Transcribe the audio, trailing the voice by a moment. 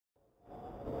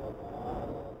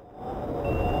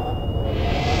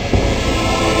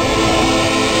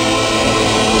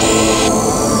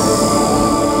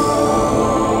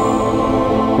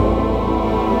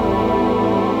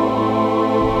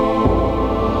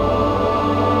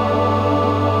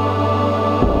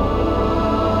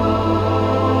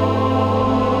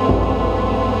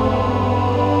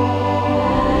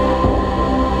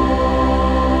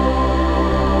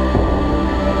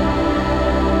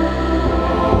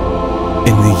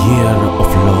the year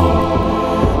of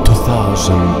Lord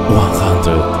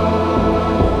 2100,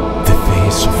 the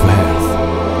face of Earth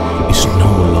is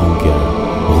no longer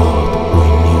what we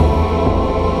knew.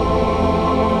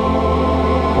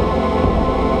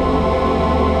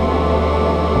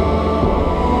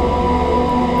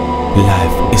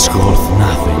 Life is worth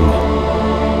nothing,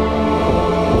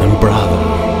 and brother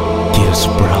kills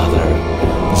brother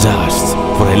just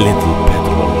for a little petrol.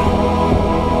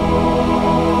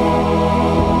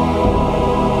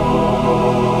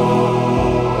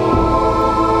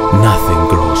 Nothing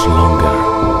grows longer.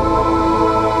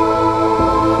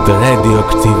 The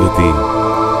radioactivity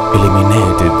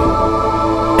eliminated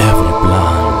every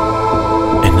plant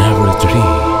and every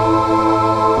tree.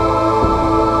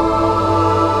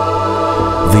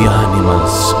 The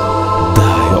animals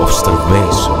die of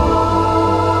starvation.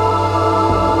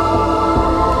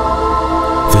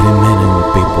 The remaining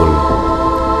people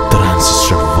transi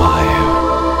survive.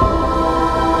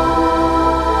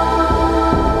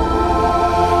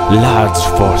 Large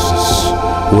forces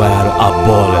were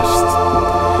abolished,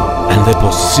 and the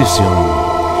position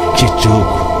he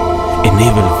took an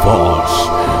evil force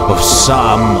of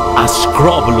some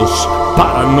unscrupulous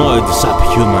paranoid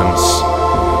subhumans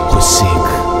who seek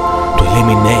to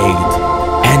eliminate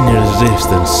any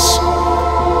resistance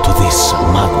to this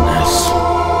madness.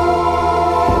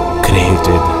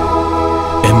 Created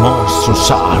a monstrous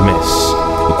armies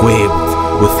equipped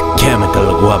with chemical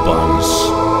weapons.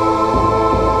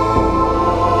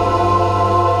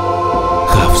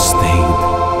 Have stayed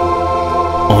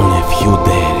only a few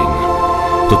daring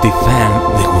to defend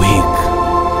the weak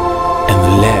and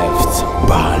left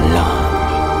barren land.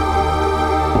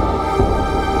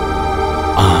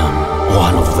 I'm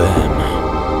one of them.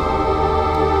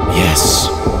 Yes,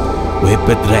 we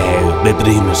betray the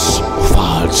dreams of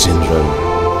our children.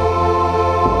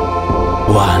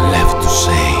 One left to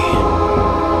say,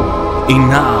 in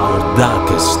our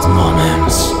darkest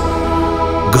moments,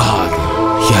 God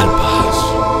help us.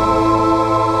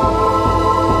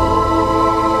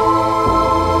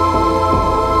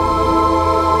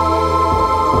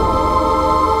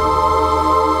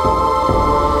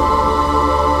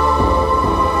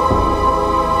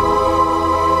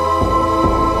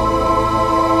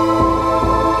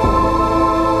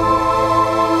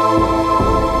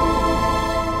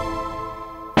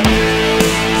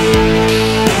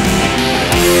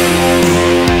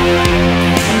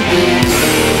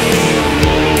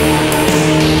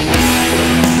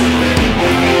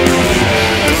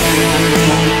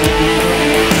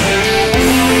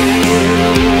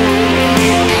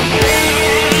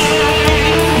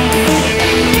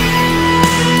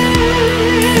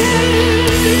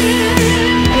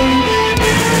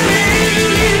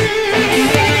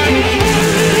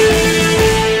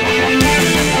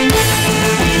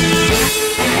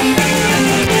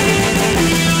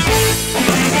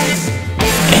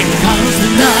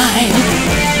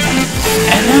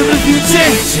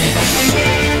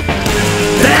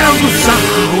 Down the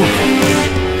south,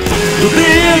 to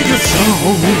build your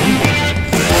soul,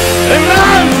 and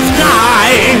on the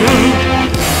sky,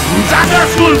 that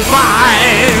us will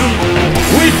find.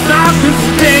 Without the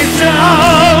station,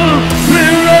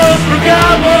 we'll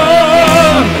recover.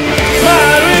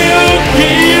 My real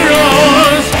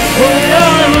heroes, we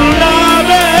are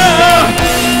another.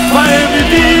 Find the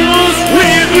demons we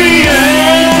created.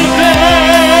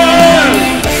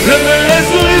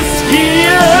 Revelation is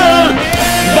here,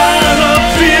 by the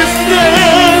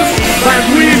business, but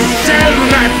we shall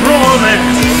not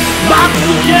promise, but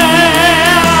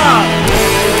together,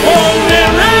 all the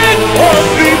rain, all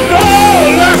the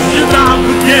gold, let's get up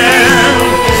again.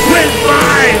 We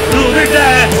fight to the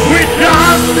death, we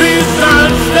just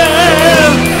disaster.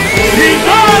 He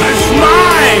got a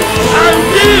smile, and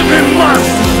even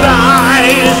must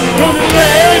die from the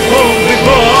leg of the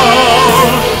ball,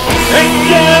 and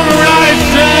get right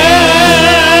there.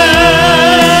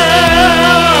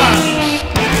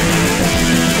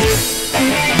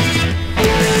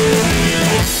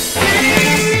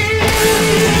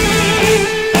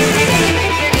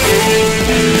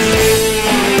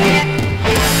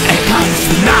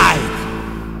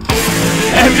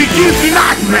 It's a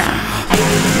nightmare,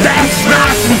 that's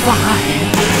not so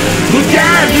fine. Look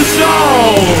at your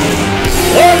soul,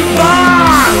 all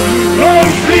born, all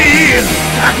bleed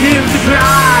against the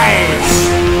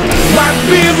Christ. But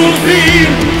people see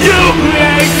you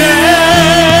created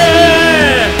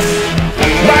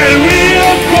by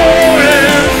real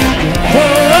forest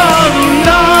for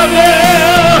another,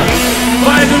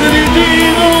 by the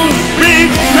demons big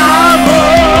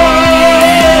trouble.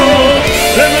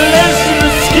 Revelation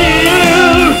is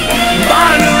skill,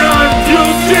 by the run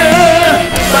future.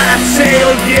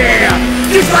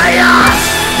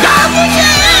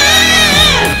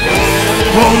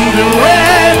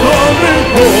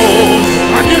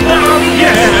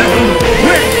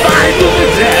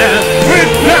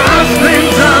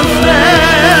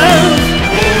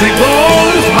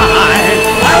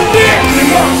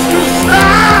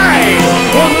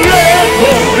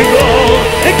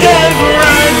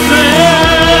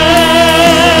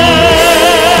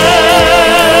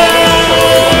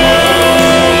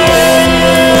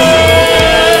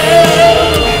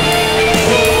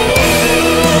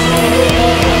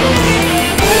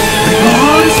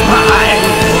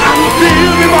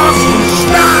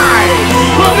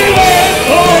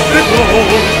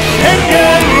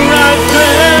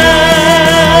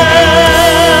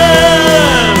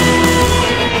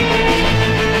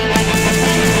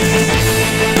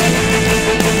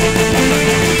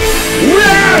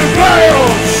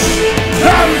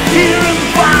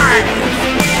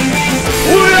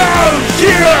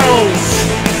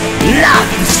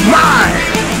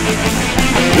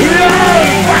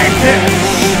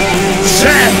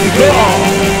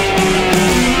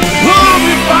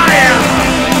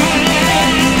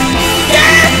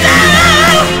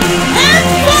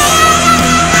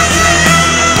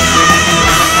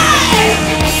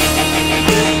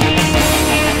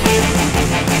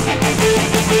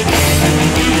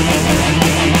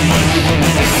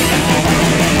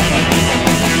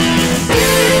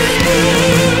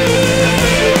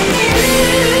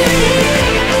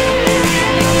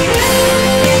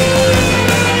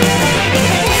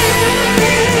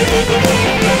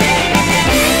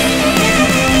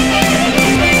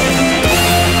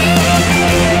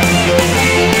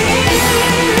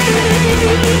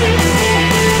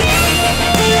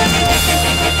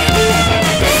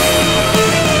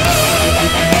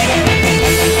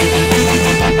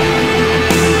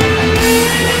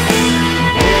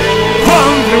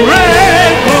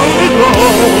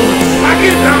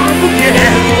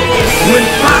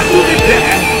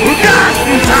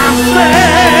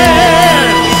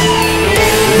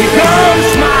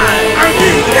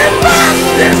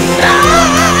 this